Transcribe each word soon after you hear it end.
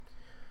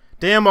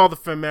Damn all the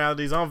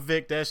formalities. I'm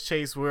Vic. That's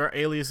Chase. We're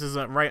aliases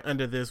right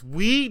under this.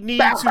 We need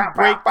to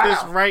break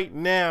this right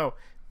now.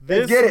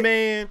 This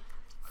man,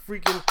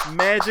 freaking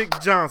Magic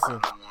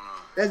Johnson.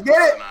 Let's get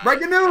it.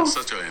 Break the news.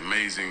 Such an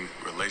amazing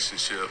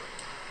relationship.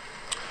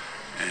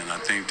 And I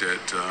think that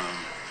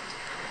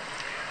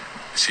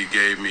she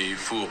gave me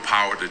full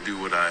power to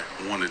do what I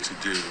wanted to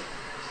do.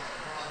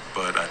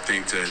 But I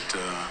think that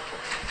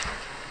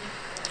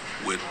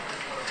with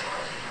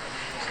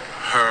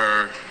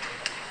her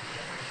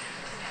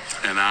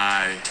and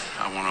I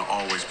want to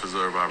always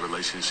preserve our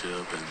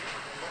relationship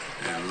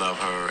and love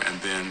her. And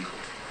then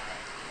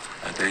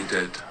I think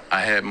that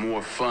I had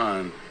more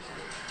fun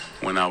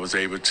when I was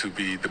able to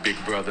be the big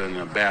brother and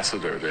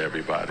ambassador to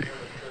everybody.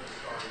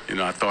 You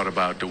know, I thought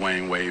about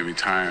Dwayne Wade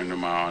retiring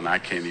tomorrow, and I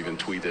can't even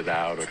tweet it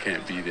out or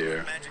can't be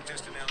there.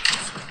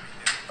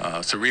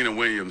 Serena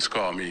Williams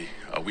called me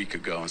a week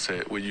ago and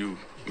said, will you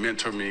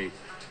mentor me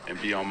and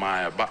be on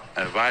my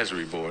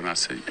advisory board? And I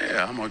said,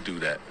 yeah, I'm going to do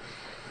that.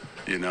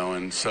 You know,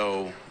 and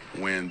so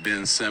when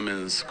Ben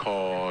Simmons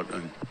called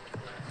and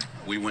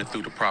we went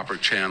through the proper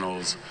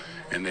channels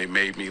and they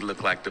made me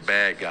look like the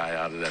bad guy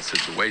out of that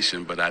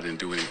situation, but I didn't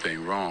do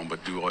anything wrong,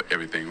 but do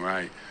everything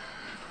right.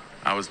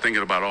 I was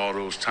thinking about all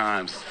those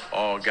times,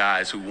 all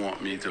guys who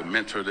want me to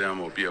mentor them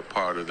or be a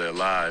part of their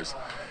lives,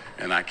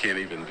 and I can't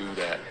even do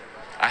that.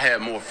 I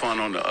had more fun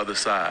on the other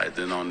side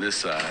than on this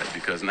side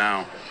because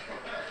now,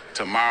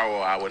 tomorrow,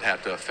 I would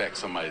have to affect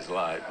somebody's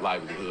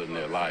livelihood in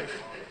their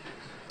life.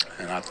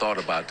 And I thought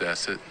about that. I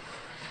said,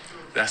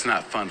 that's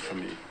not fun for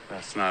me.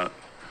 That's not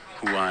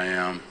who I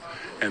am.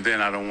 And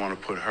then I don't want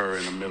to put her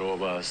in the middle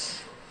of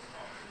us.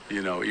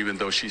 You know, even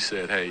though she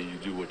said, hey, you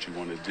do what you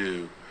want to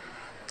do,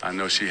 I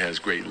know she has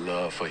great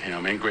love for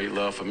him and great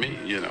love for me,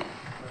 you know.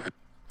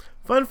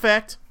 Fun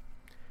fact.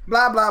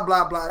 Blah, blah,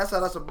 blah, blah. That's a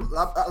lot of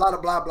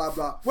blah, blah,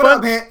 blah. What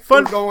up, man?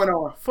 What's going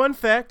on? Fun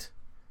fact.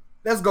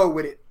 Let's go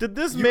with it. Did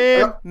this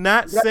man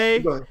not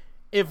say,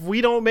 if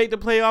we don't make the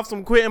playoffs,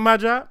 I'm quitting my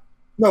job?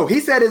 No,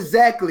 he said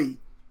exactly.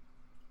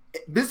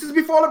 This is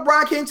before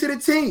LeBron came to the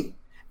team.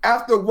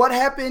 After what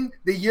happened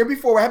the year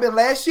before, what happened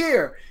last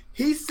year,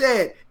 he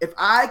said, if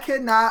I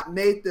cannot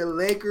make the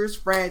Lakers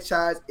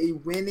franchise a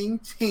winning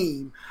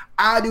team,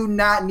 I do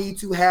not need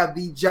to have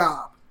the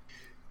job.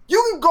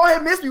 You can go ahead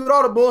and miss me with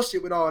all the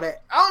bullshit with all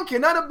that. I don't care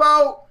nothing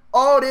about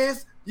all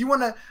this. You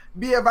want to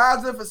be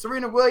advisor for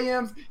Serena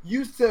Williams,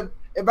 used to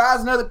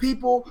advising other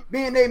people,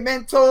 being their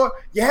mentor.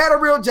 You had a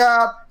real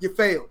job, you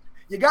failed.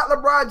 You got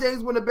LeBron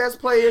James, one of the best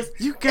players.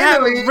 You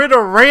got rid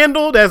of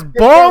Randall, that's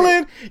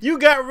balling. You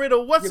got rid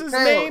of what's his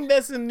name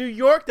that's in New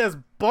York, that's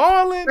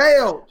balling.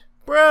 Failed.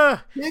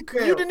 Bruh. You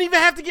didn't even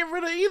have to get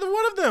rid of either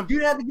one of them. You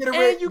didn't have to get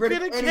rid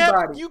of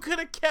anybody. You could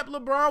have kept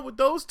LeBron with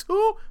those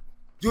two.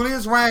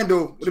 Julius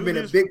Randle would have been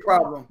a big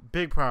problem.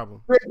 Big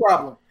problem. Big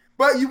problem.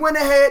 But you went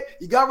ahead,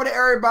 you got rid of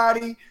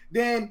everybody.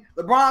 Then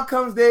LeBron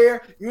comes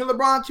there. You and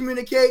LeBron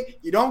communicate.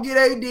 You don't get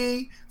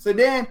AD. So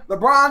then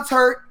LeBron's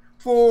hurt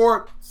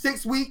for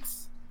 6 weeks.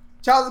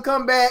 Tries to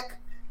come back.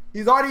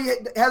 He's already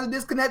has a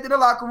disconnect in the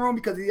locker room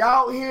because he's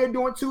out here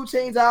doing 2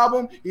 Chainz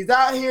album. He's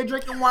out here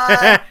drinking wine.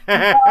 He's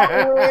out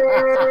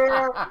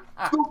here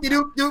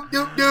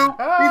doop-de-doop-doop-doop-doop.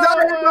 He's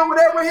out here doing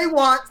whatever he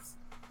wants.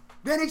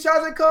 Then he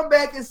tries to come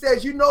back and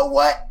says, you know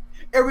what?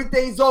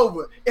 Everything's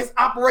over. It's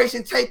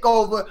Operation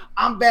Takeover.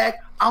 I'm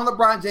back. I'm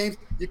LeBron James.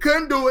 You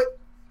couldn't do it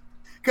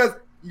because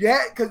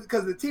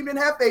the team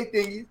didn't have faith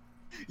in you.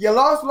 You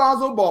lost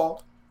Lonzo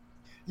Ball.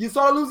 You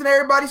started losing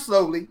everybody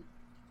slowly.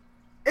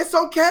 It's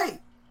okay.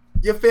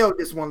 You failed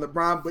this one,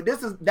 LeBron, but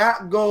this does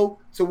not go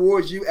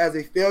towards you as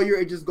a failure.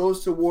 It just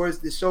goes towards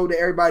to show to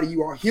everybody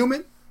you are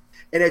human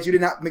and that you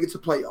did not make it to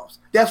playoffs.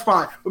 That's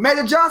fine. But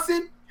Magic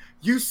Johnson,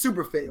 you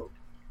super failed.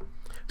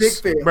 Big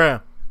fail.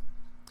 Bruh.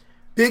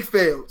 Big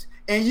failed.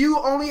 And you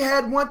only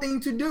had one thing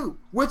to do,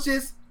 which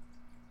is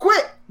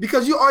quit,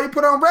 because you already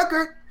put on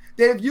record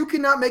that if you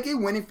cannot make a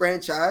winning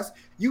franchise,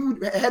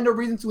 you had no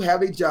reason to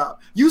have a job.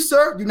 You,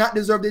 sir, do not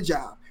deserve the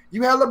job.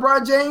 You have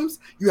LeBron James.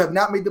 You have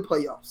not made the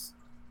playoffs.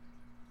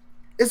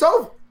 It's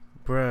over.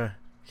 Bruh.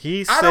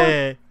 He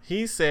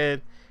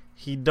said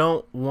he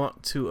don't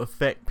want to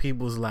affect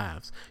people's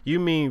lives. You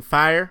mean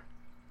fire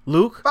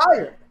Luke?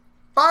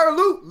 Fire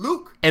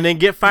Luke. And then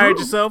get fired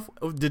yourself?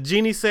 Did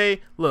Jeannie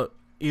say, look,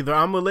 either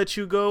I'm going to let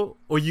you go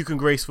or you can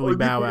gracefully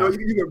bow out?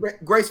 You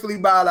can gracefully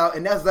bow out,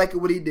 and that's exactly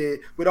what he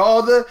did. With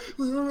all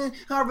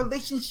our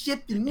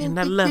relationship. And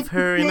I love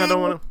her, and I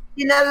don't want to.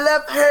 And I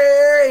love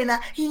her. And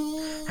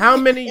How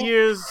many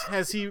years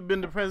has he been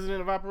the president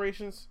of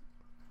operations?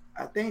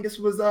 I think this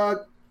was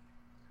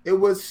it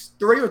was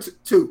 3 or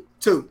 2.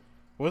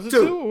 Was it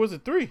 2 or was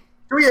it 3?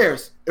 3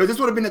 years. This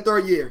would have been the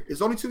 3rd year.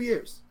 It's only 2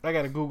 years. I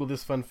gotta Google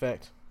this fun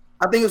fact.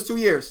 I think it was 2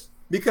 years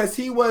because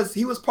he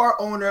was part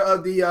owner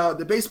of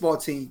the baseball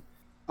team.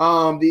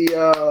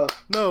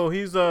 No,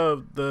 he's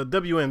the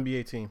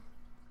WNBA team.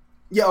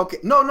 Yeah, okay.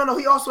 No.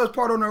 He also is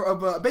part owner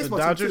of a baseball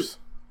the Dodgers? team too.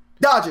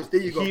 Dodgers. There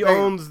you go. He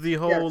owns the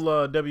whole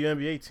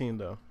WNBA team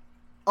though.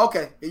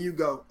 Okay, here you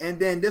go. And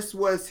then this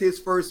was his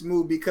first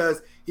move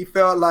because he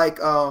felt like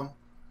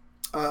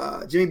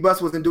Jimmy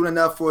Buss wasn't doing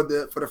enough for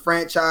the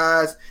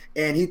franchise,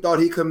 and he thought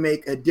he could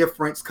make a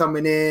difference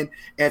coming in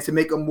and to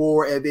make them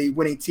more of a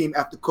winning team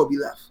after Kobe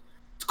left.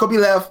 Kobe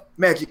left,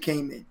 Magic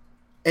came in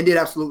and did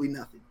absolutely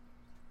nothing.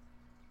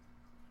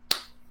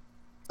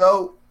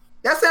 So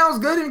that sounds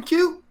good and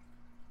cute.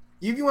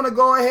 If you want to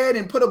go ahead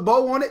and put a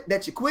bow on it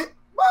that you quit,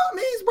 by all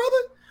means, brother,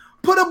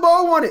 put a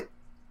bow on it.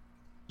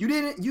 You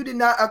did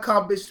not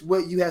accomplish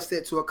what you had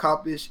set to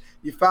accomplish.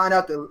 You found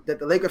out that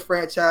the Lakers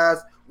franchise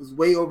was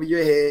way over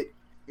your head.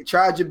 You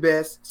tried your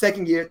best.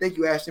 Second year. Thank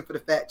you, Ashton, for the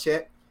fact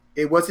check.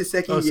 It was his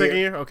second year. Second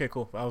year? Okay,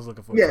 cool. I was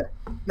looking for it. Yeah,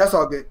 that's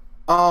all good.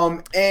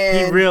 And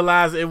he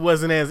realized it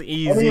wasn't as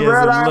easy as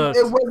it looked.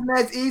 It wasn't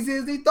as easy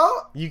as he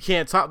thought. You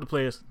can't talk to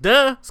players.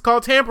 Duh. It's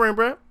called tampering,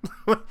 bro.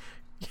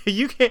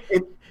 You can't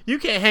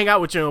hang out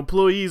with your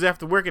employees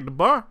after work at the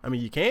bar. I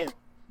mean, you can.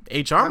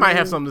 HR might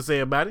have something to say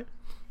about it.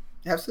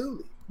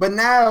 Absolutely. But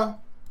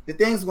now the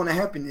thing's going to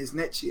happen is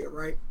next year,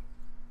 right?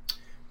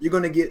 You're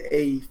going to get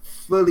a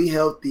fully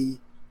healthy,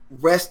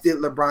 rested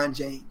LeBron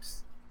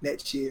James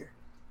next year.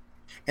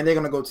 And they're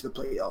going to go to the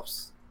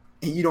playoffs.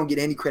 And you don't get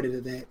any credit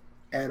of that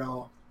at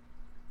all.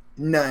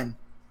 None.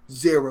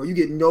 Zero. You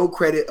get no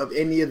credit of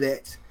any of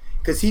that.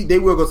 Because they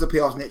will go to the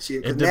playoffs next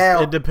year.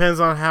 It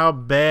depends on how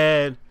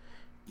bad.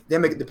 They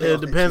make it the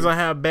playoffs. It depends on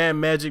how bad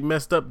Magic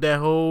messed up that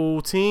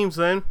whole team,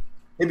 son.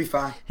 They'll be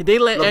fine. He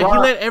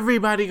let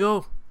everybody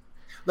go.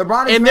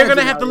 LeBron and they're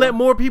gonna have to let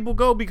more people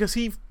go because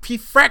he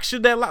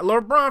fractured that.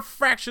 LeBron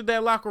fractured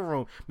that locker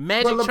room.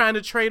 Magic trying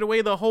to trade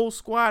away the whole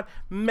squad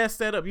messed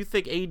that up. You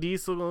think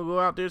AD's still gonna go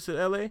out there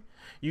to LA?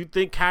 You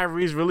think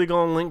Kyrie's really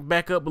gonna link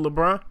back up with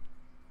LeBron?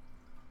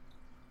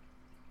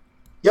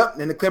 Yep,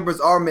 and the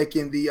Clippers are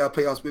making the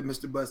playoffs with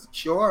Mr. Buss.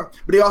 Sure,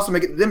 but they also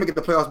make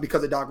the playoffs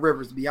because of Doc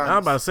Rivers. To be honest, I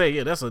was about to say,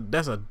 yeah, that's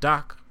a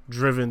Doc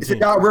driven. It's a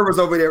Doc Rivers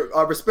over there.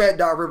 Respect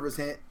Doc Rivers,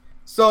 hint.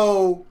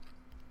 So,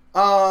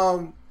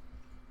 dog,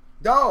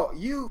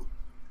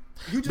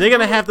 they're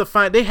gonna have to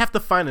find. They have to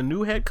find a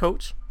new head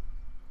coach.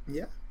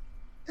 Yeah,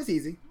 it's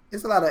easy.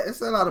 It's a lot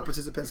of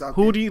participants out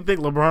there. Who do you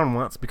think LeBron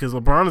wants? Because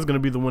LeBron is gonna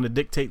be the one that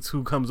dictates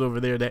who comes over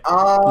there. That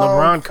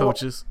LeBron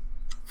coaches.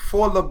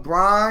 For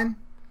LeBron,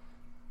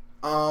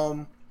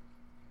 I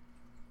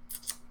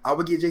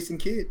would get Jason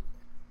Kidd.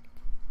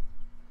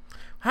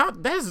 How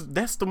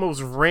that's the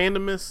most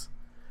randomest.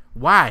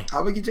 Why?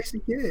 I would get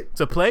Jason Kidd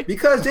to play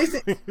because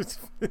Jason.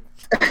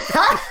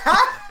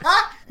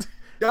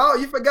 No,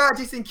 you forgot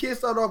Jason Kidd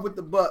started off with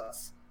the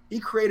Bucks. He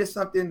created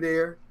something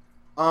there,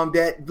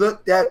 that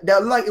looked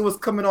like it was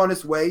coming on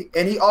its way,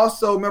 and he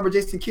also remember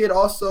Jason Kidd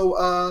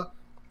also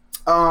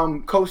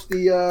coached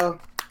the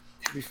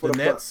Nets.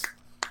 Bucks.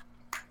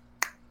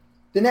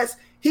 The Nets.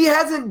 He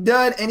hasn't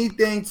done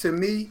anything to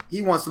me.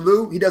 He wants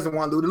Lou. He doesn't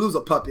want Lou. Lou's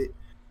a puppet.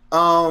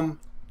 I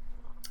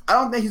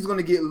don't think he's going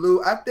to get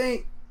Lou. I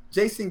think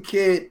Jason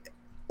Kidd,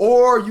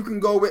 or you can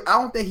go with. I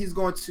don't think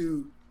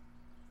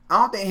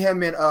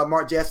him and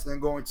Mark Jackson are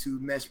going to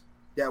mesh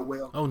that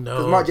well. Oh no,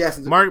 because Mark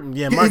Jackson's Mark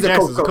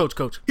Jackson's a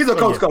coach. He's a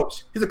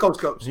coach. He's a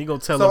coach. He gonna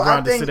tell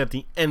LeBron to sit at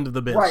the end of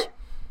the bench.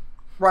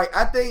 Right.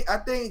 I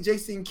think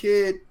Jason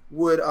Kidd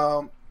would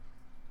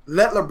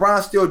let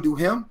LeBron still do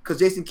him because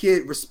Jason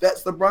Kidd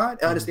respects LeBron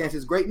and understands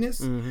his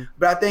greatness. Mm-hmm.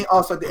 But I think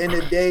also at the end of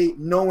the day,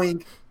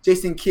 knowing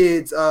Jason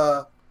Kidd's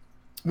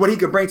what he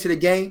could bring to the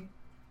game,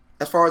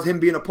 as far as him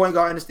being a point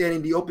guard,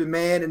 understanding the open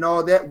man and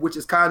all that, which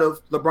is kind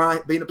of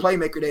LeBron being the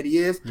playmaker that he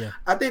is. Yeah.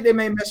 I think they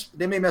may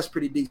mesh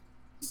pretty decent.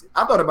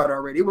 I thought about it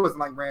already. It wasn't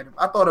like random.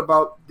 I thought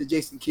about the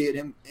Jason Kidd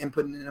and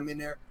putting him in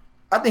there.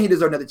 I think he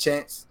deserves another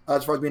chance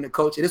as far as being a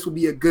coach. And this would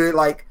be a good,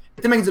 like,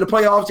 if they make it to the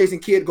playoffs, Jason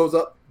Kidd goes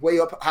up, way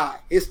up high.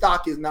 His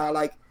stock is now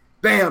like,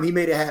 bam, he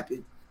made it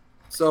happen.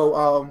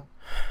 So,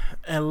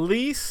 at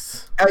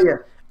least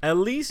and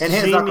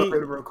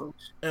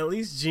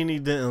Jeannie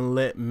didn't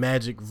let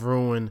Magic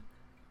ruin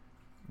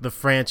the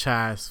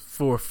franchise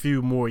for a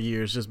few more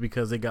years just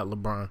because they got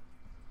LeBron.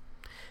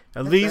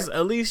 At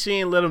least she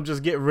ain't let him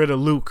just get rid of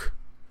Luke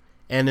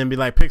and then be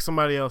like, pick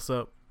somebody else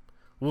up.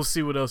 We'll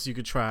see what else you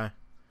could try.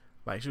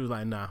 Like, she was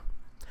like, nah.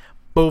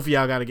 Both of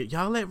y'all got to get...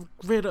 Y'all let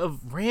rid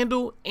of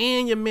Randall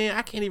and your man.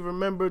 I can't even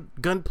remember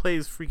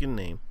Gunplay's freaking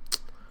name.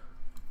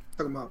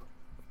 Talking about...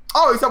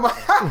 Oh, he's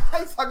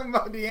talking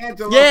about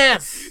D'Angelo.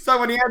 Yes. He's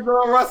talking about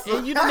D'Angelo Russell.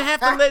 And you didn't have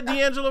to let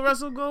D'Angelo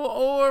Russell go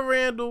or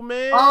Randall,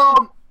 man.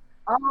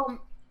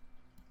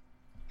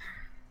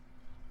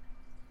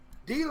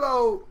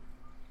 D'Lo,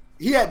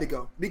 he had to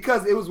go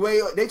because it was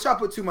they tried to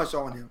put too much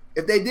on him.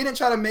 If they didn't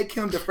try to make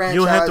him the franchise,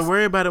 you don't have to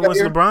worry about it once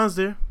LeBron's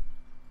there.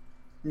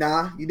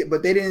 Nah,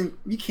 but they didn't.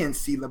 You can't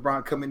see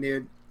LeBron coming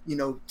there.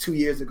 2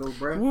 years ago,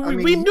 bro.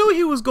 We knew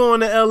he was going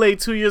to LA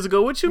 2 years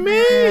ago. What you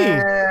mean?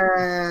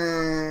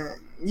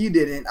 You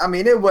didn't. I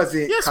mean, it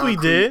wasn't. Yes, concrete.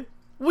 We did.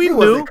 We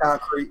knew.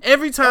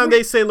 Every time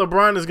they say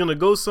LeBron is going to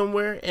go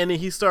somewhere and then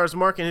he starts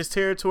marking his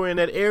territory in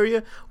that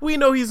area, we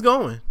know he's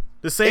going.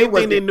 The same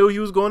thing they knew he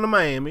was going to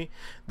Miami.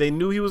 They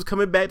knew he was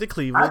coming back to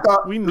Cleveland.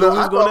 We knew he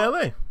was going to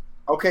LA.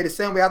 Okay, the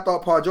same way I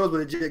thought Paul George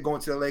was legit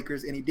going to the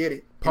Lakers, and he did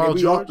it. Paul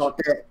George? We all thought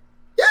that.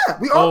 Yeah,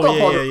 we all thought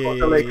Paul George was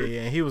the yeah.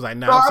 Lakers. He was like,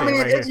 "Nah, So, I'm I staying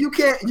mean, right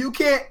here." you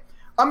can't.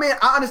 I mean,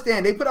 I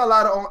understand they put a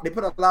lot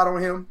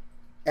on him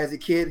as a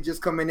kid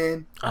just coming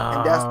in,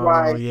 and that's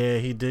why. Yeah,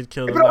 he did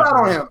kill. They put a lot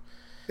on him.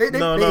 He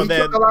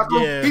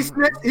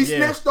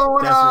snitched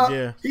on.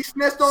 He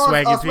snitched on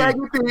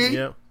Swaggy P.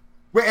 Yep.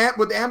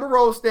 With the Amber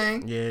Rose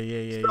thing.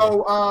 Yeah.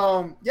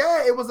 So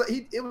it was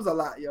a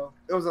lot, yo.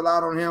 It was a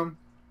lot on him,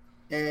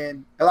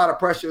 and a lot of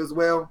pressure as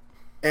well.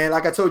 And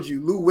like I told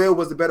you, Lou Will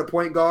was the better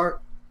point guard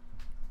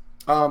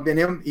than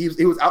him. He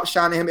was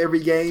outshining him every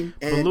game.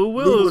 And but Lou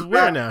Will is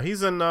where now?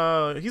 He's a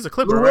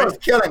Clipper, Lou right? Will is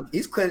killing.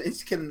 He's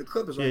killing the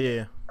Clippers right Yeah.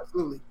 now.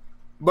 Absolutely.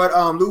 But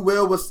Lou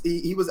Will was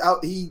he was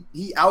out. He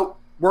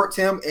outworked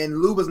him, and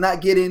Lou was not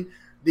getting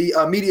the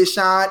media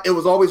shine. It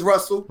was always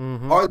Russell.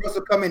 Mm-hmm. Always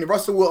Russell come in, and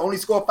Russell will only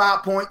score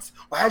 5 points.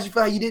 Well, how'd you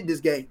feel how you did this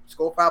game?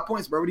 Score 5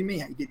 points, bro. What do you mean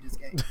how you did this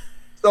game?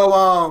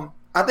 So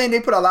I think they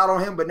put a lot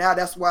on him, but now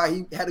that's why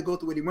he had to go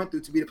through what he went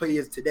through to be the player he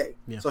is today.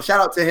 Yeah. So shout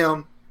out to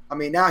him. I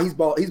mean, now he's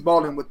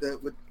balling with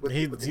the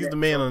He's the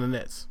man on the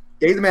Nets.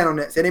 Yeah, he's the man on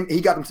that. And he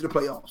got them to the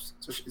playoffs.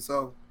 So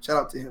shout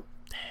out to him.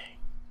 Dang.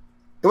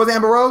 It was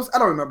Amber Rose? I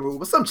don't remember who,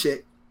 but some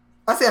chick.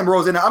 I say Amber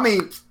Rose in there. I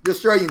mean, the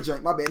Australian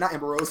joint. My bad, not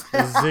Amber Rose.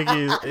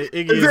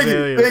 Iggy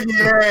Azalea.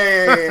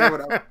 Yeah,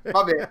 whatever.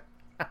 My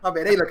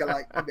bad. They look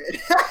alike. My bad.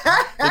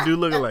 They do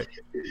look alike.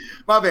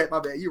 My bad.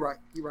 You're right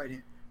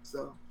here.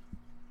 So.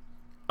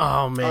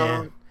 Oh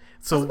man.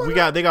 So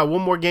they got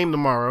one more game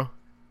tomorrow.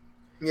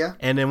 Yeah.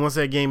 And then once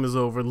that game is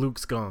over,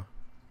 Luke's gone.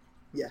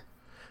 Yeah.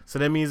 So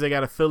that means they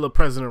got to fill a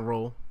president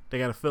role. They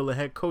got to fill a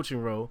head coaching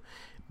role.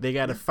 They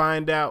got to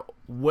find out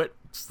what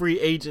free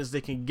agents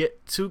they can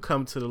get to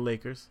come to the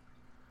Lakers.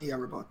 Yeah,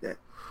 we're about that.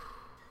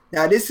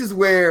 Now this is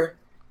where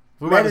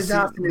Magic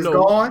Johnson is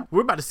gone. We're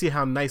about to see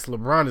how nice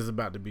LeBron is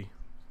about to be.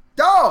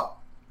 Dog,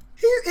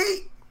 he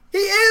is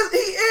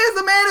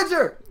a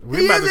manager.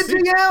 He is a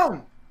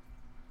GM.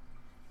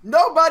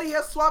 Nobody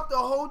has swapped the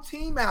whole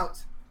team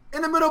out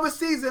in the middle of a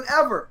season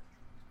ever.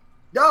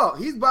 Dog,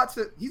 he's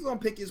gonna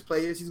pick his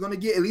players. He's gonna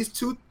get at least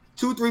two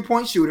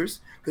 3-point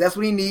shooters because that's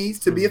what he needs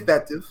to be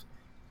effective.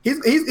 He's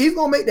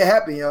gonna make that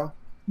happen, yo.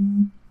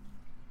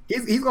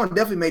 He's gonna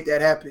definitely make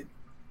that happen.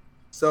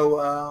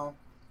 So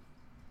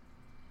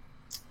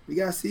we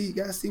gotta see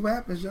what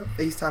happens, yo.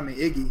 FaceTiming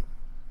Iggy.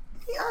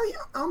 I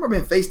don't remember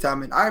him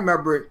FaceTiming. I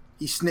remember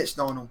he snitched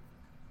on him.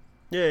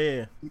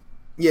 Yeah.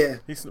 Yeah.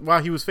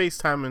 While he was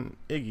FaceTiming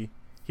Iggy,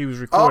 he was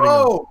recording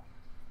him.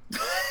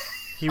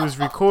 He was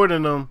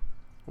recording him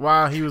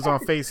while he was on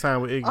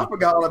FaceTime with Iggy. I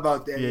forgot all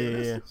about that.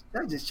 Yeah.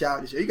 That's just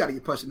childish. You got to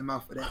get punched in the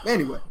mouth for that.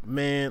 Anyway.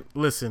 Man,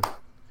 listen.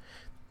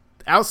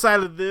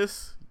 Outside of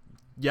this,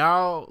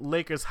 y'all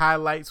Lakers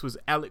highlights was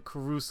Alec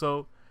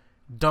Caruso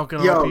dunking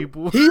on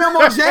people. He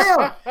almost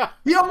jammed.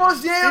 He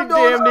damn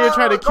near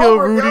tried to kill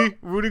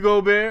Rudy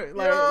Gobert.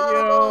 Like,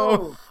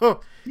 yo.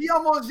 He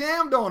almost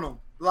jammed on him.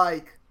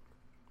 Like,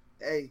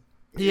 hey.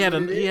 He had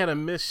a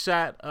missed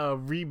shot,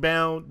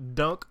 rebound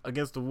dunk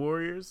against the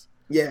Warriors.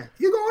 Yeah,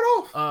 he's going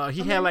off.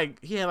 He had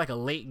like a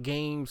late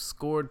game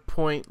scored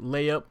point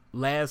layup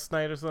last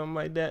night or something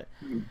like that.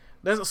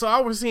 So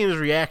all we're seeing is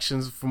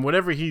reactions from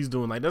whatever he's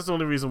doing. Like that's the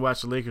only reason to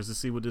watch the Lakers to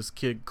see what this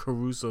kid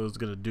Caruso is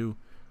gonna do.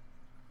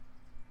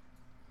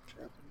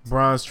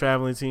 Bron's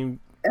traveling team.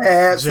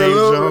 Absolutely.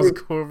 James Jones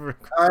Corver.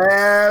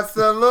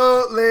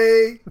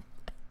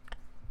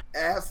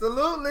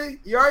 Absolutely.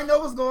 You already know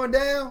what's going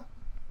down.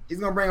 He's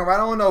gonna bring him right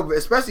on over.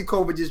 Especially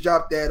Kobe just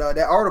dropped that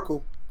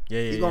article.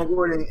 Yeah. He's gonna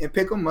go in and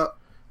pick him up.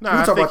 No,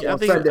 I think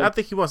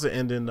he wants to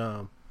end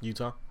in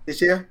Utah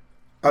this year.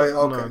 Oh,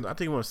 okay. No, I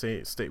think he wants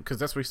to stay because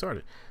that's where he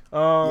started.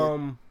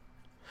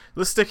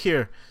 Let's stick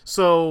here.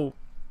 So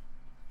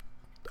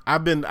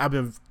I've been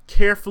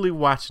carefully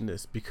watching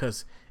this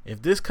because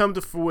if this comes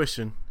to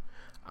fruition,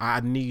 I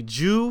need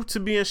you to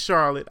be in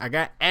Charlotte. I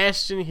got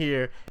Ashton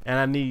here, and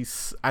I need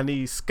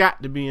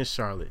Scott to be in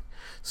Charlotte.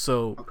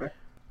 So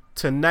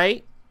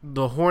tonight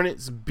the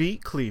Hornets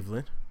beat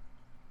Cleveland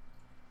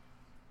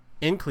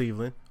in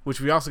Cleveland, which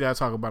we also got to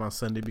talk about on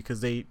Sunday because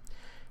they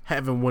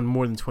haven't won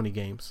more than 20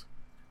 games.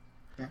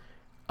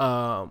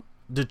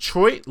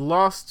 Detroit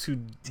lost to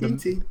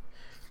the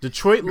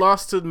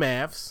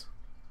Mavs.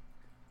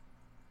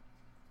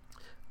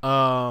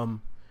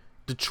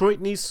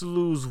 Detroit needs to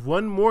lose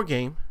one more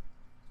game,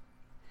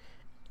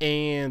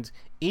 and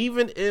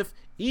even if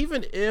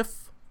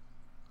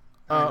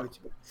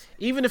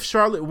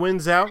Charlotte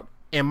wins out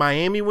and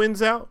Miami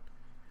wins out,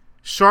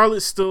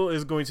 Charlotte still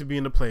is going to be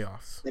in the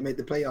playoffs. They made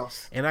the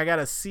playoffs. And I got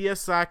a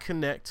CSI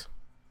Connect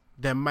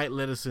that might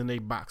let us in a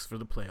box for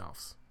the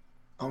playoffs.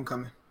 I'm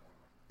coming.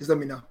 Just let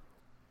me know.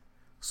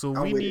 So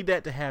we need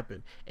that to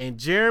happen. And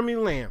Jeremy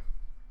Lamb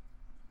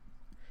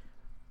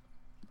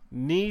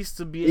needs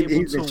to be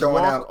able to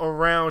walk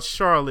around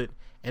Charlotte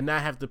and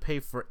not have to pay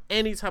for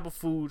any type of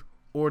food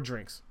or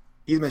drinks.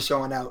 He's been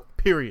showing out.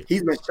 Period.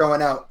 He's been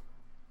showing out.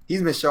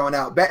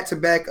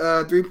 Back-to-back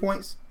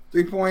 3-point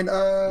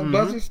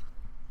buzzers.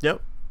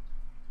 Yep.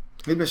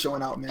 He's been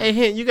showing out, man. Hey,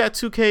 Hint, you got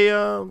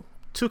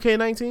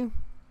 2K19?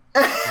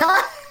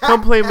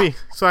 Come play me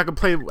so I can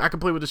play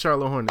with the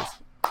Charlotte Hornets.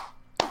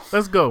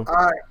 Let's go.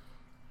 All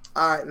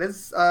right.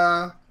 Let's.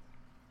 I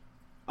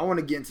want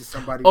to get into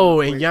somebody. Oh,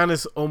 real and quick.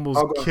 Giannis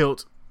almost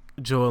killed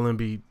Joel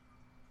Embiid.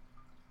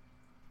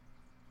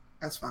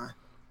 That's fine.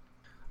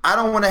 I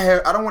don't want to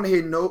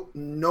hear no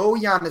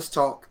Giannis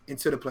talk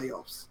into the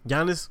playoffs.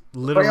 Giannis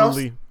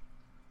literally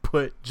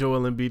put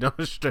Joel Embiid on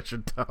a stretcher,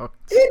 dog.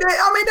 He did.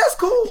 I mean, that's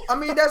cool. I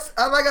mean, that's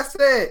like I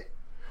said.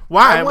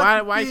 Why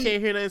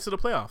can't hear that into the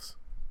playoffs?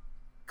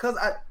 Because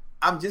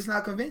I'm just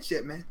not convinced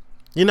yet, man.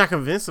 You're not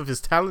convinced of his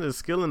talent, his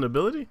skill, and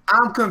ability?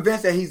 I'm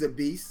convinced that he's a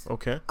beast.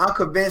 Okay. I'm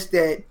convinced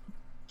that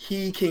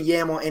he can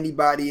yam on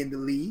anybody in the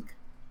league.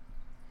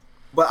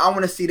 But I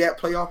want to see that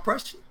playoff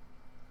pressure.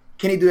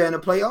 Can he do that in the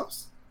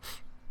playoffs?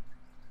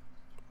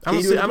 I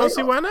don't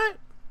see why not.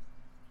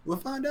 We'll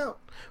find out.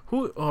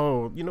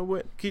 Oh, you know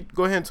what?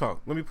 Go ahead and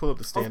talk. Let me pull up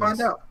the standings. We'll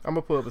find out. I'm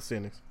gonna pull up the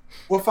standings.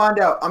 We'll find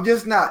out. I'm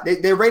just not.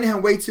 They rated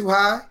him way too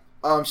high.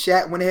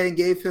 Shaq went ahead and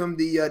gave him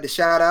the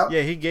shout out.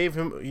 Yeah, he gave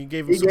him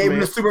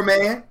the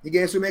Superman. He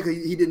gave him Superman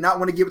because he did not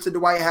want to give it to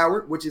Dwight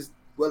Howard, which is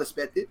well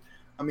expected.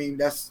 I mean,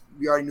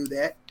 we already knew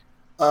that.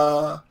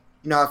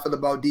 You know how I feel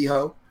about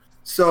D-Ho.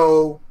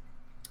 So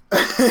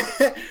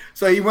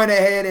he went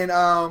ahead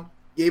and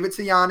gave it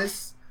to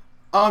Giannis.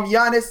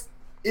 Giannis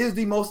is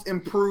the most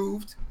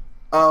improved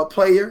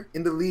player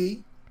in the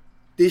league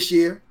this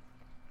year.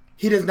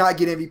 He does not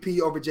get MVP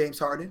over James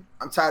Harden.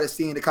 I'm tired of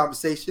seeing the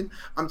conversation.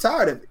 I'm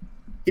tired of it.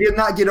 He did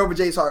not get over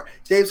James Harden.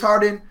 James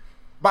Harden,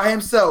 by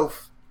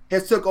himself,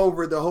 has took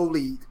over the whole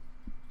league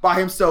by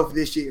himself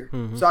this year.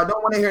 Mm-hmm. So I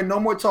don't want to hear no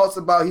more talks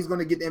about he's going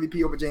to get the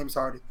MVP over James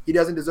Harden. He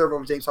doesn't deserve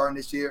over James Harden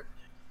this year.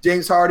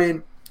 James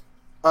Harden,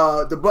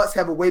 the Bucks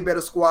have a way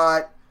better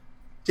squad.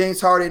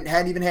 James Harden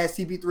hadn't even had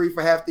CP3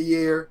 for half the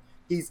year.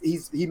 He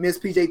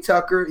missed PJ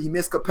Tucker. He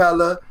missed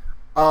Capella.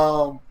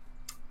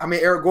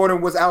 Eric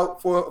Gordon was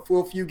out for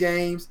a few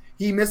games.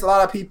 He missed a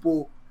lot of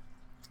people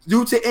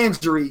due to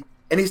injury,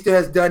 and he still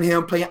has done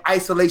him playing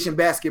isolation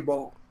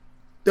basketball.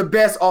 The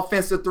best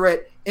offensive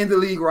threat in the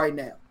league right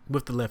now.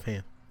 With the left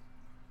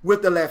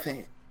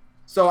hand.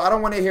 So I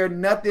don't want to hear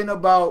nothing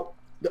about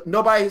 –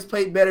 nobody has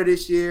played better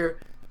this year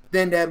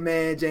than that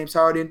man, James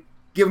Harden.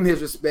 Give him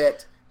his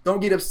respect. Don't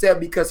get upset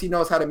because he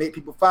knows how to make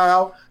people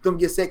foul. Don't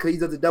get upset because he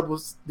does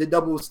the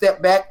double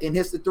step back and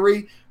hits the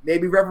three.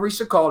 Maybe referee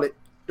should call it.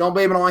 Don't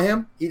blame it on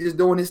him. He's just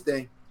doing his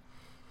thing.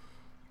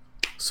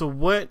 So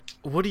what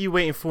are you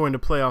waiting for in the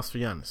playoffs for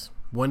Giannis?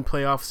 1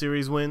 playoff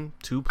series win?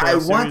 2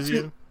 playoff series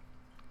win?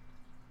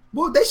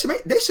 Well, they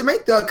should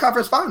make the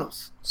conference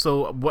finals.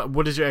 So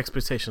what is your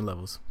expectation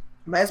levels?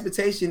 My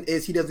expectation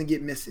is he doesn't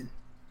get missing.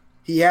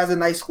 He has a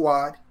nice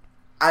squad.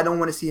 I don't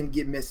want to see him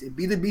get missing.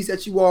 Be the beast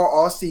that you are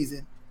all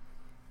season.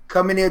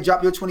 Come in there,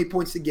 drop your 20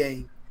 points a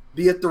game.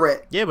 Be a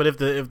threat. Yeah, but if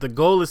the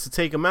goal is to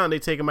take him out, and they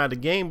take him out of the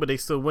game, but they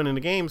still winning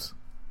the games.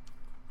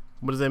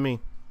 What does that mean?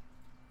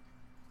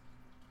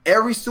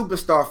 Every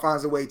superstar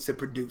finds a way to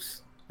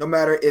produce, no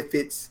matter if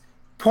it's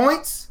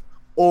points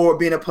or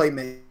being a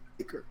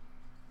playmaker.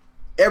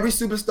 Every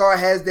superstar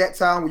has that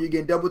time where you're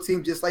getting double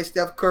teamed, just like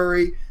Steph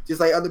Curry,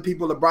 just like other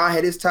people. LeBron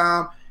had his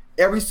time.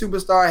 Every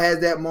superstar has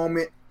that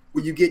moment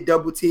where you get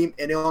double teamed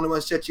and the only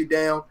one shut you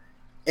down,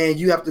 and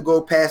you have to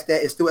go past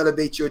that and still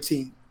elevate your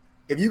team.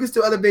 If you can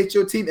still elevate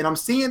your team, and I'm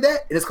seeing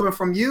that, and it's coming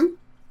from you,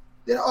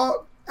 then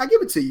I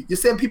give it to you. You're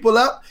setting people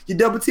up. You're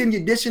double teaming.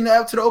 You're dishing it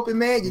out to the open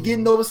man. You're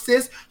getting those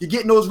assists. You're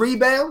getting those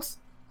rebounds.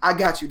 I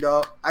got you,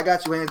 dog. I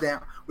got you hands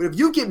down. But if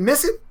you get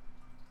missing,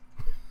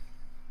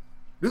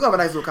 we're going to have a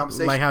nice little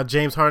conversation. Like how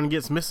James Harden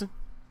gets missing?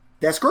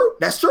 That's true.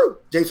 That's true.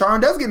 James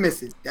Harden does get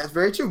missing. That's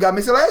very true. Got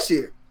missing last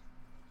year.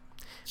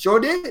 Sure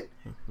did.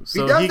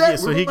 So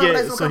he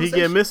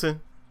get missing.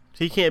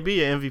 He can't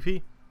be an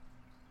MVP.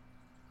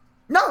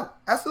 No,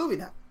 absolutely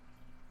not.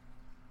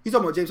 He's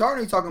talking about James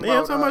Harden. He's talking about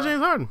I'm talking about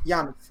James Harden.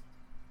 Giannis.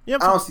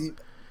 Yep. I don't see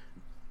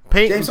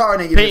James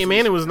Harden. Peyton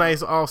Manning was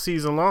nice all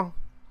season long.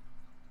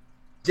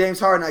 James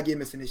Harden not getting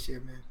missing this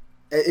year, man.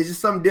 It's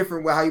just something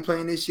different with how you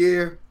playing this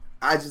year.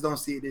 I just don't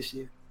see it this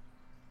year.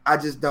 I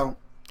just don't.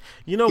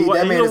 You know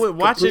what?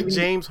 Watching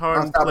James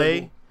Harden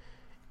play,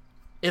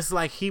 it's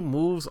like he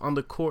moves on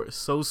the court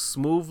so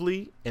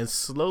smoothly and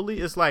slowly.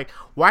 It's like,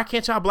 why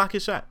can't y'all block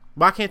his shot?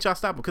 Why can't y'all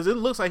stop him? Because it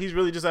looks like he's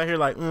really just out here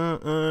like,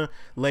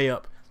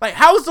 layup. Like,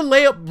 how is the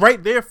layup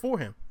right there for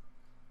him?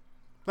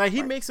 Like,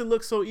 he makes it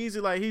look so easy.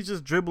 Like, he's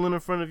just dribbling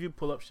in front of you,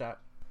 pull up shot.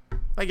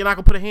 Like, you're not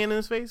going to put a hand in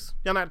his face?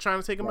 Y'all not trying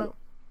to take him out?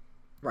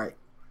 Right.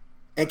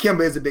 And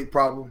Kemba is a big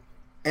problem.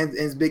 And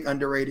is big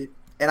underrated.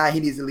 And he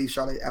needs to leave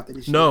Charlotte after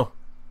this year. No.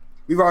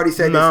 We've already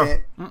said this.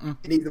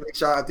 He needs to leave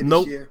Charlotte after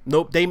this year.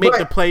 Nope. They make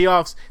the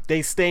playoffs.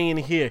 They stay in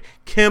here.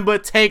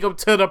 Kemba, take them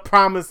to the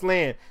promised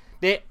land.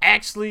 They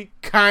actually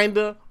kind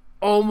of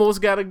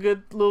almost got a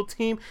good little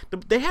team.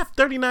 They have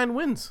 39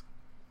 wins.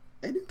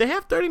 They do. They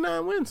have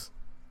 39 wins.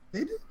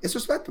 They do. It's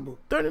respectable.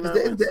 39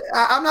 wins.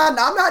 I'm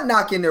not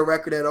knocking their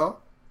record at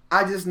all.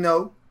 I just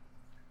know.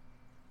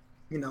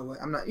 You know what?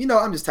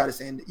 I'm just tired of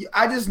saying it.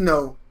 I just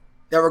know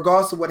that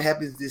regardless of what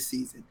happens this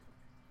season,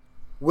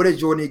 what is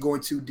Jordan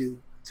going to do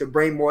to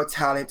bring more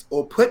talent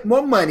or put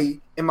more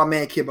money in my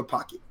man Kemba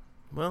pocket?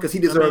 Well, because he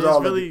deserves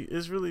all of it.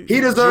 It's really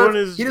He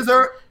deserves. Jordan's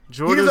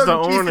the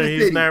the keys to owner. the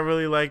He's city. not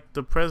really like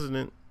the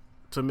president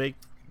to make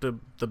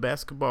the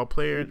basketball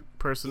player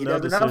personnel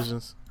does enough.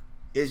 decisions.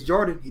 It's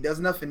Jordan. He does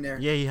nothing there.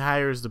 Yeah, he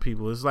hires the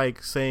people. It's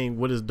like saying,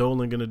 what is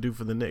Dolan going to do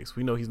for the Knicks?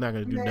 We know he's not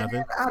going to do Man,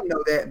 nothing. I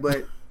know that,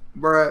 but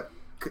bruh,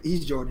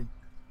 he's Jordan.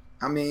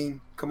 I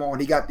mean, come on.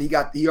 He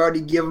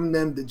already given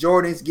them the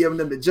Jordans, giving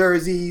them the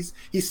jerseys.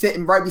 He's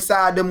sitting right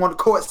beside them on the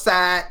court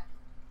side.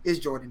 It's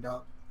Jordan,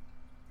 dog.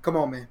 Come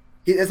on, man.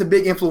 That's a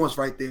big influence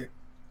right there.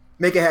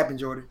 Make it happen,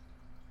 Jordan.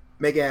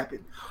 Make it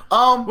happen.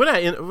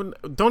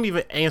 Don't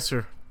even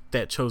answer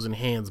that chosen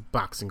hands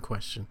boxing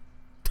question.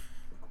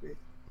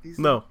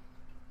 No.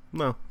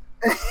 Don't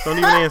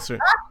even answer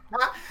it.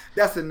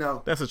 That's a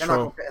no. That's a You're troll.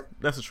 not gonna pass-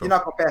 That's a troll. You're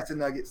not gonna pass the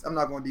Nuggets. I'm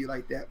not gonna do you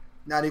like that.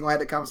 Now they're gonna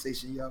have the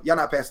conversation, yo. Y'all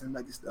not passing the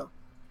Nuggets though.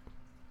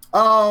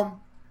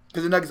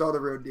 Because the Nuggets are the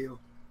real deal.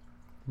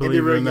 Believe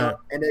and they're it or real young, not.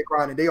 and they're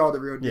grinding. They are the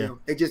real deal.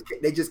 Yeah.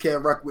 They just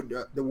can't wreck with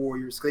the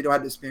Warriors because they don't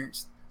have the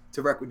experience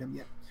to wreck with them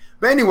yet.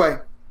 But anyway,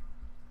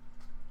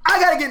 I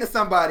gotta get into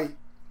somebody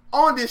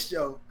on this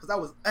show because I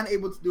was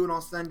unable to do it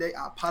on Sunday.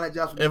 I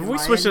apologize for If we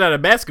switch it out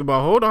of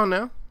basketball, hold on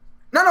now.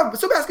 No,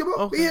 so basketball.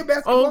 Okay. We here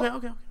basketball. Oh,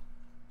 okay.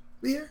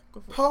 We here.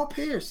 Go for it. Paul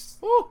Pierce.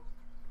 Ooh.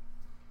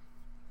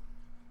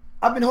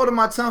 I've been holding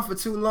my tongue for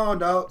too long,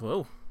 dog.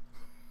 Whoa.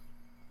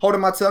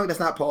 Holding my tongue. That's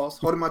not pause.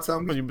 Holding my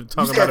tongue. You've been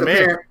talking You said about a the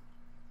man. parent.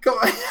 Come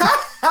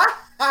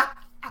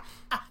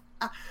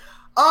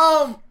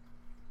on.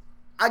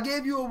 I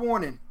gave you a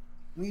warning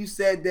when you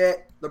said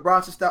that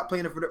LeBron should stop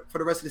playing for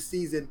the rest of the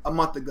season a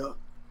month ago.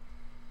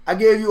 I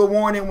gave you a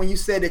warning when you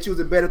said that you was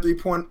a better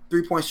three-point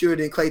shooter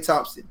than Klay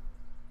Thompson.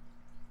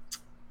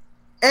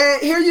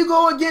 And here you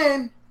go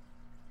again,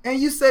 and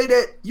you say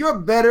that you're a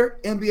better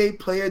NBA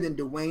player than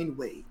Dwayne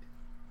Wade.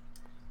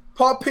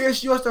 Paul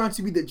Pierce, you're starting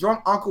to be the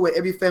drunk uncle at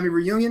every family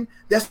reunion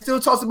that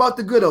still talks about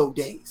the good old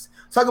days.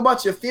 Talk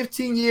about your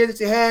 15 years that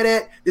you had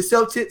at the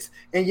Celtics,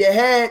 and you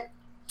had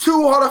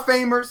 2 Hall of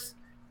Famers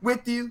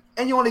with you,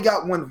 and you only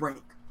got 1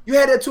 ring. You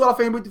had that 2 Hall of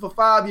Famers with you for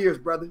 5 years,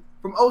 brother,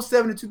 from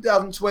 2007 to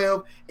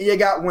 2012, and you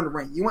got 1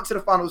 ring. You went to the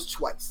finals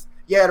twice.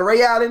 You had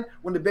Ray Allen,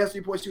 one of the best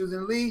three-point shooters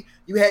in the league.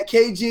 You had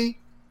KG,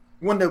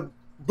 one of the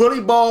bully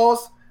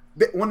balls,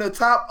 one of the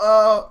top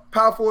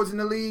power forwards in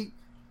the league.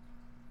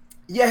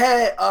 You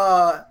had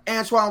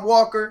Antoine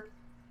Walker.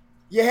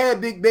 You had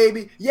Big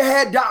Baby. You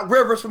had Doc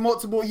Rivers for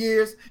multiple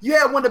years. You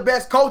had one of the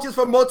best coaches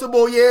for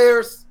multiple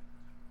years.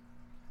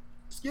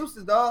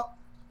 Excuses, dog.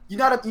 You're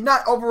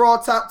not overall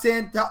top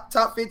 10,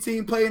 top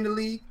 15 player in the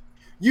league.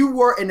 You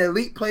were an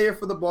elite player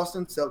for the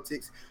Boston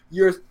Celtics.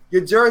 Your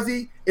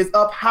jersey is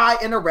up high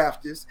in the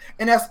rafters,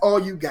 and that's all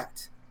you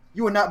got.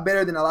 You are not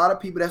better than a lot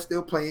of people that's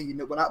still playing.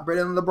 You're not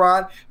better than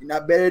LeBron. You're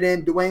not better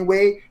than Dwayne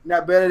Wade. You're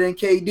not better than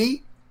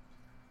KD.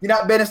 You're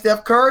not better than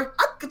Steph Curry.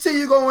 I can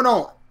continue going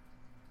on.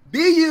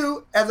 Be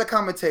you as a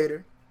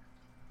commentator,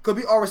 because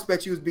we all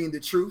respect you as being the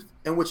truth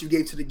and what you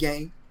gave to the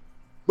game.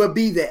 But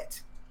be that.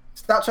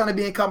 Stop trying to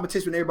be in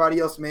competition with everybody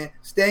else, man.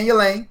 Stay in your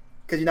lane,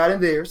 because you're not in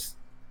theirs.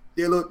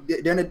 They're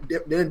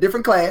in a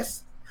different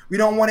class. We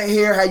don't want to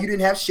hear how you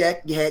didn't have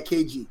Shaq. You had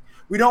KG.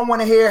 We don't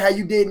want to hear how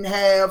you didn't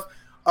have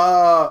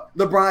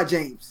LeBron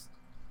James.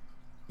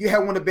 You had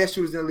one of the best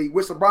shooters in the league,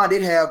 which LeBron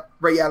did have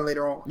Ray Allen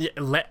later on. Yeah,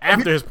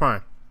 after his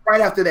prime. Right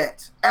after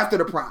that, after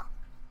the prime.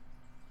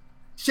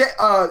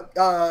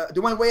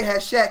 Dwayne Wade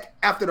had Shaq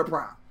after the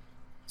prime.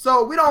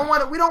 So we don't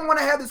want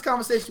to have this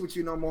conversation with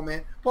you no more,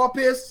 man. Paul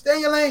Pierce, stay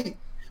in your lane.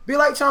 Be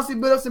like Chauncey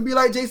Billups and be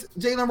like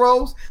Jalen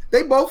Rose.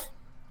 They both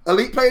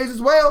elite players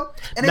as well.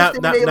 And they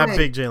Not lane.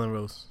 big Jalen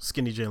Rose.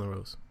 Skinny Jalen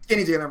Rose.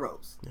 Skinny Jalen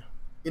Rose. Yeah.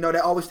 You know, they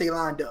always stay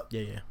lined up.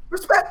 Yeah.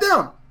 Respect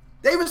them.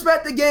 They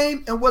respect the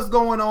game and what's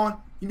going on.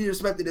 You need to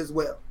respect it as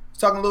well. He's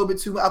talking a little bit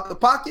too out the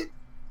pocket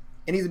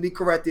and needs to be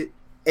corrected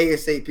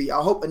ASAP.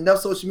 I hope enough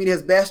social media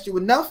has bashed you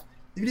enough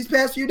these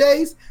past few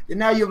days, and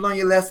now you've learned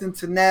your lesson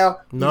to now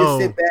you No, just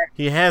sit back.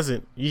 he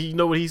hasn't. You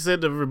know what he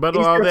said to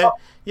rebuttal He's all still that?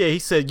 talking. Yeah, he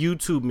said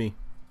YouTube me.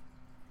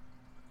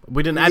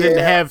 I didn't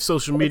have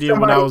social media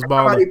when I was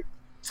Somebody, balling.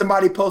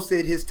 Somebody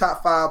posted his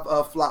top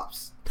 5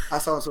 flops. I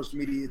saw on social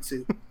media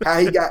too.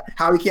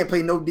 How he can't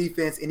play no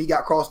defense and he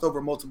got crossed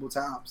over multiple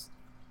times.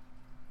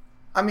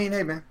 I mean,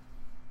 hey man,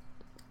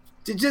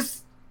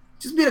 just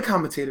be the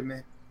commentator,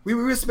 man. We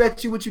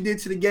respect you, what you did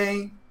to the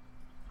game.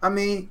 I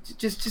mean,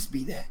 just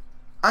be that.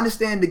 I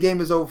understand the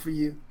game is over for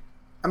you.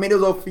 I mean, it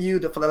was over for you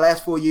for the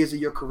last 4 years of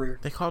your career.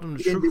 They called him the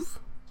He didn't truth.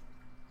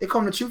 They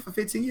called him the truth for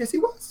 15 years. He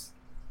was.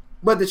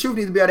 But the truth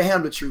needs to be able to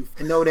handle the truth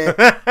and know that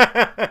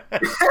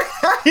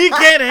He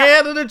can't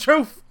handle the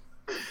truth.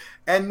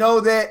 and know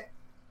that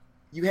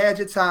you had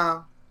your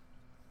time.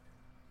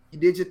 You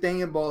did your thing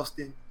in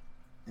Boston,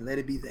 and let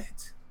it be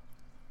that.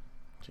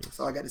 That's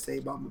all I got to say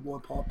about my boy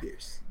Paul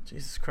Pierce.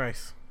 Jesus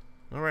Christ.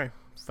 All right.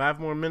 5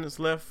 more minutes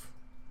left.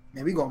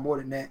 Man, we going more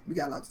than that. We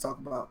got a lot to talk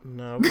about.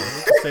 No, we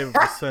can save it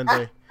for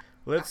Sunday.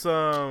 Let's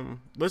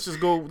just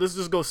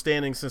go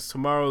standing since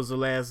tomorrow's the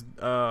last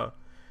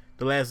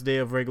day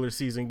of regular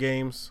season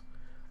games.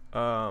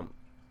 So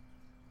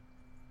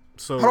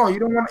Hold on, you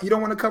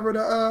don't want to cover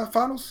the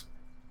finals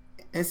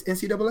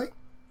NCAA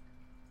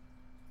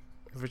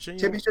Virginia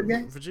championship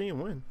game. Virginia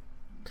won.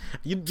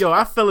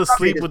 I fell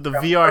asleep with the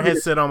VR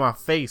headset on my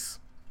face.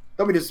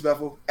 Don't be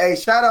disrespectful. Hey,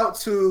 shout out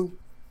to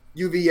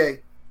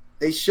UVA.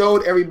 They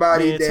showed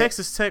everybody that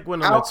Texas Tech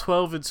went on a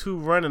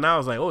 12-2 run, and I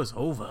was like, "Oh, it's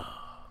over."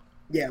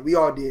 Yeah, we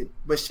all did.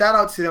 But shout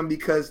out to them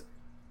because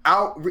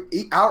out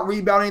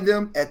rebounding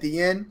them at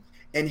the end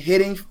and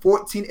hitting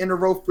 14 in a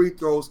row free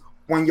throws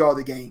won y'all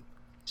the game.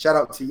 Shout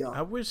out to y'all.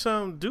 I wish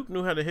Duke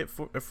knew how to hit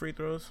free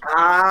throws.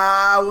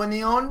 When they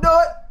don't do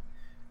it,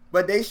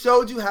 but they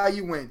showed you how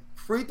you win: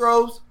 free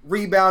throws,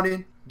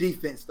 rebounding,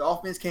 defense. The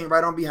offense came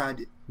right on behind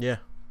it. Yeah.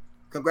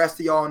 Congrats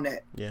to y'all on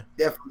that. Yeah,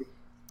 definitely.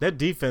 That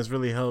defense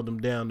really held them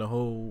down the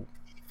whole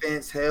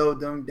way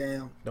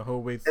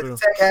through.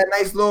 Tech had a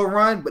nice little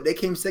run, but they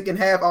came second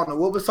half. I don't know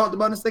what was talked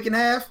about in the second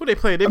half. Who they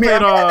played? They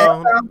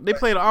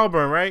played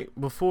Auburn right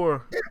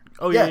before. Yeah.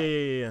 Oh yeah.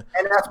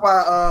 And that's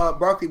why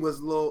Barkley was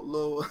a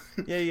little.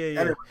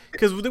 Yeah.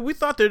 Because we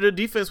thought that their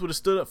defense would have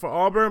stood up for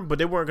Auburn, but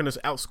they weren't going to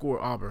outscore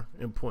Auburn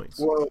in points.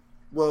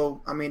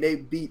 Well, I mean they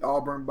beat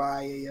Auburn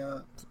by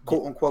a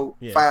quote unquote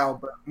foul,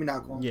 but we're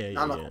not going.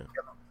 I'm not going to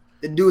kill them.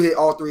 The dude hit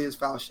all 3 of his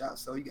foul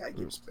shots, so you gotta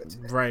give respect to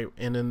that. Right,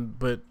 and then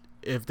but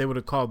if they would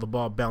have called the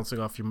ball bouncing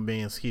off your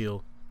man's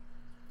heel,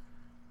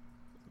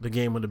 the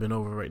game would have been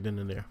over right then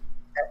and there.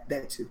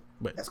 That too.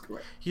 But that's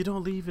correct. You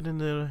don't leave it in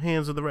the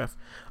hands of the ref.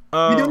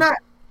 You do not.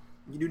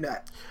 You do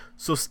not.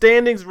 So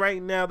standings right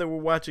now that we're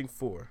watching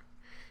for: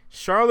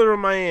 Charlotte or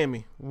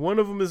Miami. One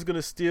of them is going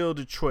to steal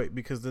Detroit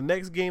because the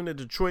next game that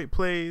Detroit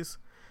plays,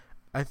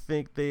 I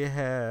think they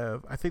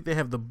have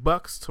the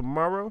Bucks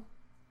tomorrow,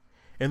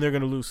 and they're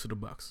going to lose to the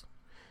Bucks.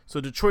 So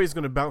Detroit is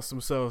going to bounce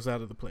themselves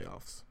out of the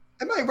playoffs.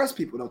 They might rest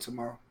people though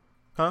tomorrow.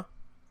 Huh?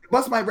 The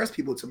Bucks might rest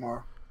people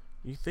tomorrow.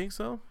 You think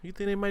so? You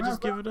think they might just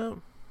give it up?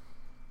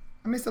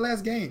 I mean, it's the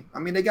last game. I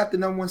mean, they got the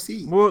number 1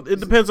 seed. Well, it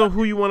depends on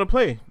who you want to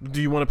play.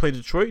 Do you want to play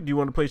Detroit? Do you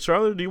want to play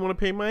Charlotte? Or do you want to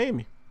play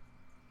Miami?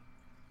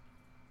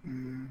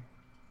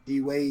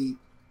 D Wade.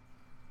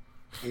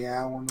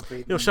 Yeah, I want to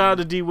play. Shout out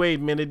to D Wade,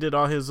 man. They did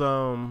all his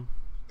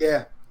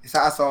Yeah,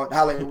 I saw it,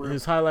 highlight reel.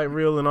 His highlight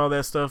reel and all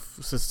that stuff.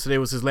 Since today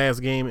was his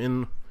last game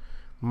in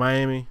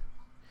Miami,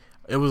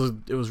 it was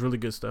really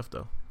good stuff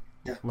though.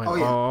 Yeah. Like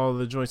all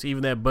the joints,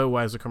 even that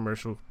Budweiser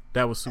commercial,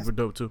 that was super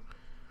dope too.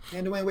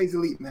 Man, Dwayne Wade's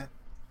elite, man.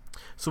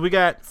 So we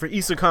got for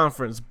Eastern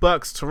Conference: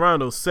 Bucks,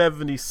 Toronto,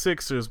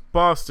 76ers,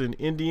 Boston,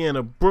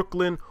 Indiana,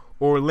 Brooklyn,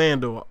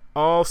 Orlando.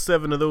 All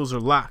 7 of those are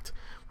locked.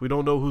 We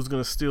don't know who's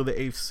going to steal the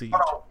 8th seed.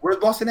 Where's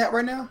Boston at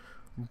right now?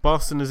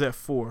 Boston is at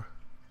 4.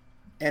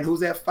 And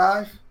who's at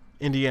 5?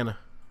 Indiana.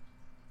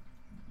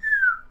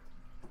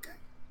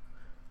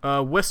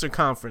 Okay. Western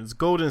Conference: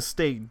 Golden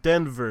State,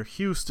 Denver,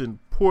 Houston,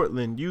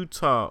 Portland,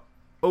 Utah,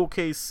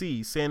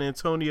 OKC, San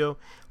Antonio,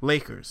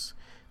 Lakers.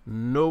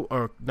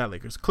 Not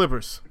Lakers,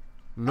 Clippers.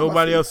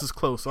 Nobody else is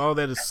close. All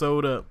that is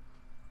sold up.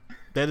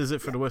 That is it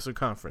for the Western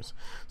Conference.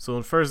 So in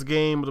the first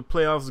game of the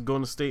playoffs,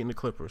 Golden State and the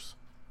Clippers.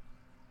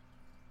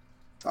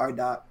 Sorry,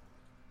 Doc.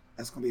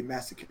 That's going to be a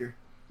massacre.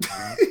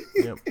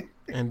 Yep.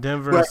 And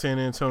Denver and San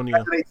Antonio.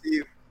 Congratulate to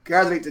you.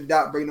 Congratulate to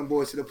Doc bringing them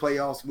boys to the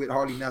playoffs with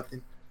hardly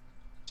nothing.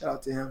 Shout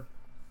out to him.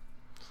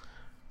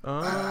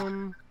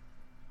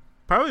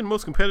 Probably the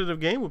most competitive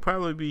game would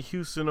probably be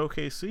Houston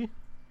OKC.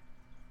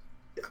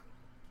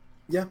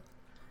 Yeah.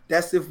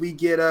 That's if we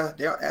get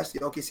they're actually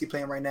OKC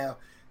playing right now.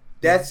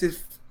 That's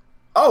if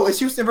it's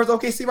Houston versus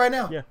OKC right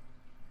now. Yeah.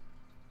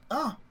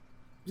 Oh,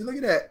 you look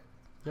at that.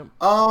 Yep.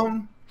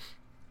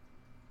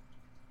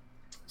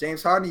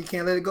 James Harden, you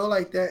can't let it go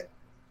like that.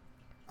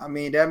 I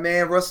mean, that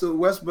man Russell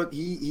Westbrook,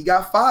 he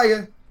got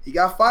fire. He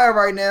got fire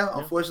right now.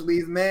 Yep. Unfortunately,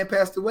 his man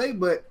passed away,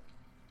 but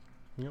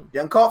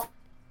young caught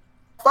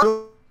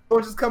fire.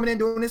 Just coming in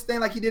doing this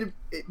thing like he did at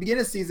the beginning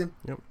of the season.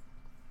 Yep.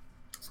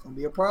 It's gonna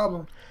be a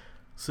problem.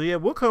 So yeah,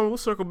 we'll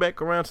circle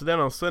back around to that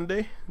on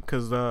Sunday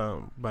because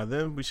by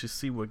then we should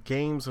see what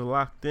games are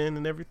locked in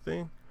and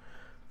everything.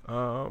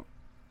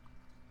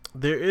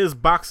 There is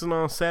boxing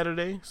on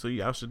Saturday, so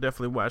y'all should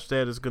definitely watch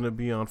that. It's gonna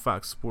be on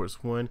Fox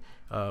Sports 1.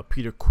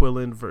 Peter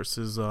Quillen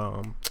versus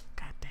God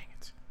dang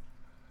it,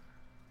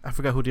 I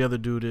forgot who the other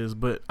dude is,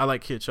 but I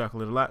like Kid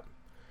Chocolate a lot.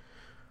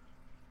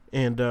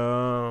 And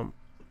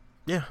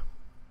yeah,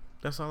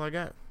 that's all I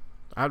got.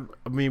 I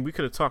mean, we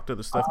could have talked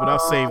other stuff, but I'll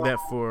save that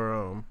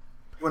for.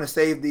 You want to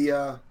save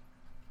the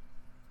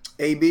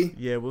AB?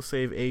 Yeah, we'll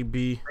save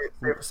AB. Save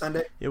for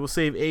Sunday? Yeah, we'll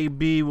save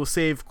AB. We'll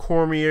save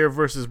Cormier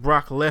versus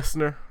Brock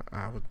Lesnar.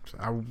 I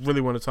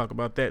really want to talk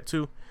about that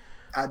too.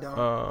 I don't.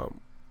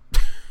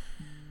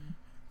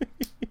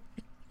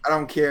 I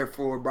don't care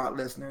for Brock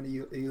Lesnar in the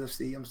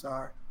UFC. I'm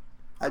sorry.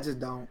 I just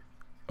don't.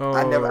 Oh,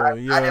 I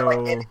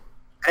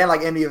didn't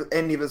like any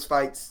of his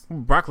fights.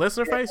 Brock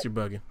Lesnar fights? You're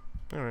bugging.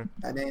 All right.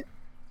 I didn't.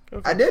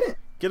 Okay. I didn't.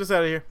 Get us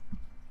out of here.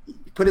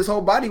 Put his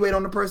whole body weight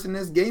on the person.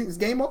 This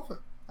game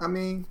over. I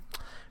mean,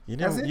 you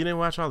didn't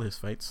watch all his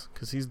fights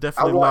because he's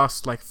definitely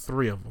lost like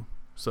 3 of them.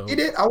 So he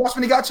did. I watched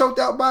when he got choked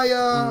out by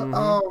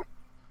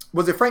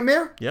was it Frank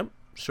Mir? Yep,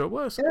 sure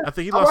was. Yeah, I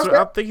think he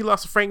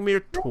lost to Frank Mir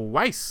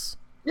twice.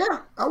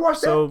 Yeah, I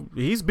watched that. So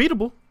he's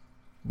beatable.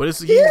 But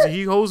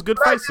he holds good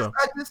fights though.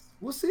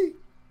 We'll see.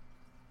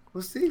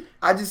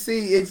 I just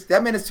see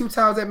that man is 2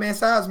 times that man's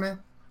size, man.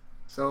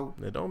 So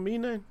that don't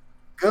mean nothing.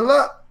 Good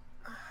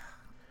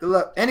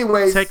luck.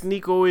 Anyways,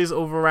 technique always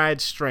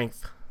overrides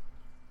strength.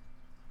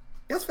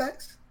 That's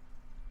facts.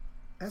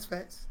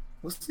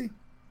 We'll see.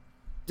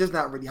 Just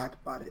not really hyped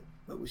about it,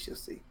 but we shall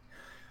see.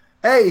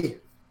 Hey,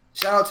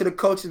 shout out to the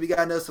coaches. We got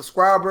another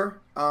subscriber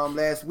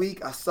last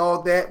week. I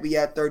saw that. We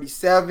had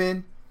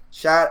 37.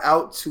 Shout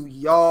out to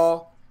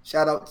y'all.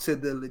 Shout out to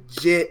the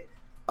legit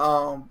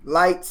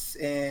likes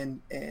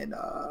and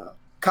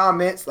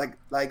comments like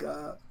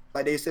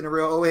they said in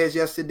Real Old Heads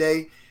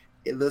yesterday.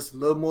 It looks a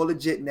little more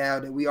legit now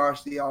that we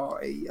actually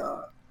are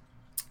a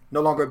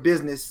no longer a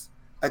business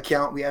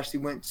account. We actually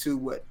went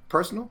to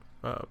personal,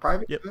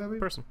 private, yep,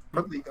 personal.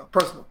 There you go,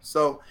 personal.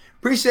 So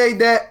appreciate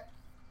that.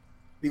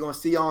 We're gonna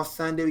see you on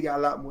Sunday. We got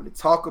a lot more to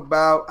talk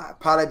about. I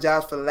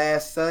apologize for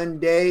last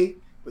Sunday,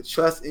 but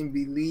trust and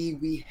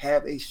believe we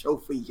have a show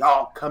for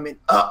y'all coming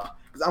up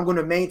because I'm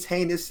gonna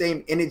maintain this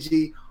same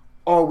energy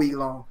all week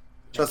long.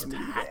 Trust me,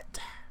 that.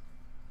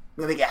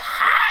 We're gonna get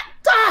hot.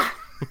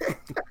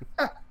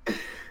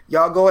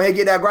 Y'all go ahead and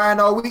get that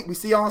grind all week. We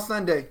see you on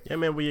Sunday. Yeah,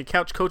 man. We your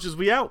couch coaches.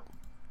 We out.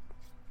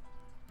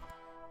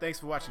 Thanks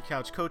for watching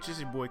Couch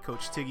Coaches. Your boy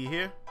Coach Tiggy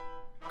here.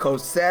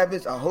 Coach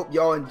Savage. I hope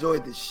y'all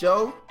enjoyed the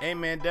show. Hey,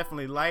 man.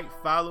 Definitely like,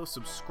 follow,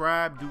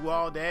 subscribe, do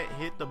all that.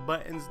 Hit the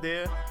buttons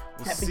there.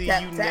 We'll see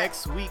you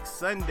next week,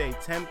 Sunday,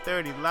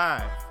 10:30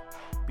 live.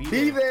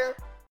 Be there.